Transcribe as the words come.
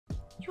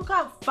You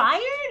got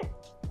fired?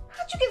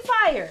 How'd you get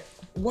fired?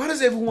 Why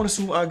does everyone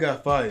assume I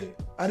got fired?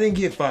 I didn't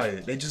get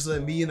fired. They just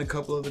let me and a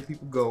couple other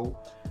people go.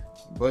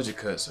 Budget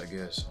cuts, I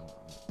guess.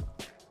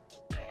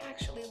 I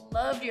actually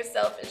loved your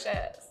selfish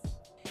ass.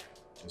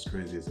 As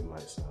crazy as it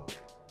might sound,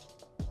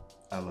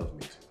 I love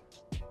me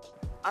too.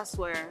 I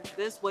swear,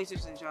 this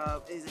waitressing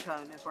job isn't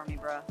cutting it for me,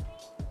 bruh.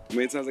 How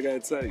many times I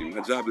gotta tell you?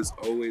 My job is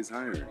always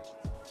hiring.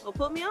 Well,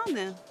 put me on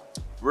then.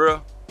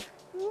 Real?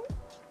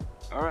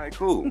 All right,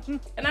 cool.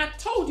 And I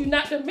told you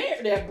not to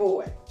marry that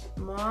boy.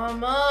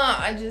 Mama,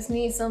 I just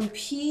need some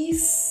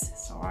peace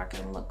so I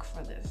can look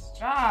for this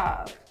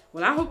job.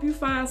 Well, I hope you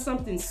find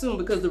something soon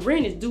because the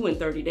rent is due in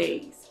 30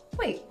 days.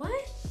 Wait,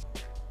 what?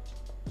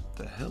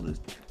 The hell is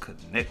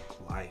Connect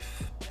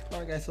Life? All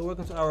right, guys, so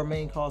welcome to our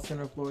main call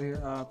center floor here.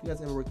 Have you guys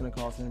ever worked in a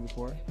call center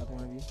before? Either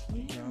one of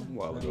you? Yeah. A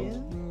while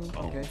ago.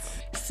 Okay.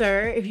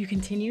 Sir, if you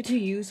continue to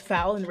use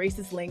foul and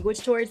racist language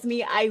towards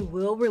me, I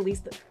will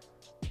release the...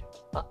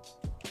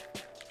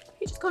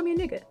 He just called me a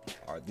nigga.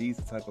 Are these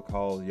the type of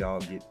calls y'all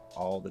get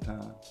all the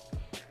time?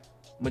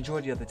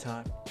 Majority of the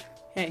time.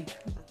 Hey,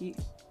 you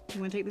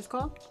wanna take this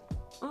call?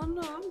 Oh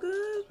no, I'm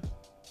good.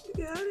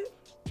 You got it.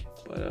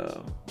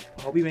 But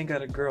I hope you ain't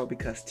got a girl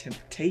because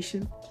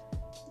temptation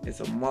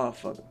is a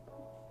motherfucker.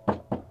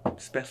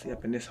 Especially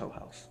up in this whole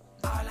house.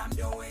 All I'm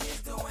doing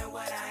is doing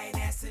what I ain't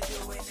asked to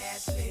do, and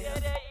that's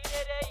live.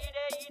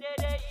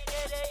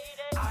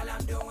 All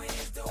I'm doing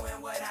is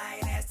doing what I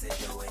ain't asked to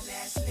do, and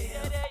that's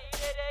live.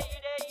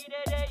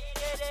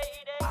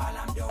 All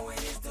I'm doing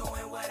is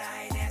doing what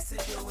I ain't asked to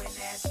do, and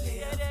that's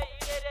live.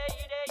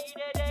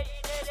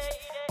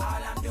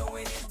 All I'm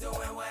doing is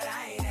doing what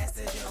I ain't asked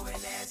to do, and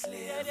that's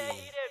live.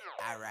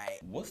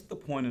 Alright. What's the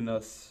point in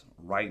us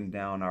writing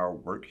down our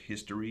work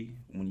history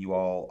when you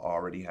all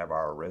already have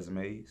our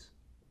resumes?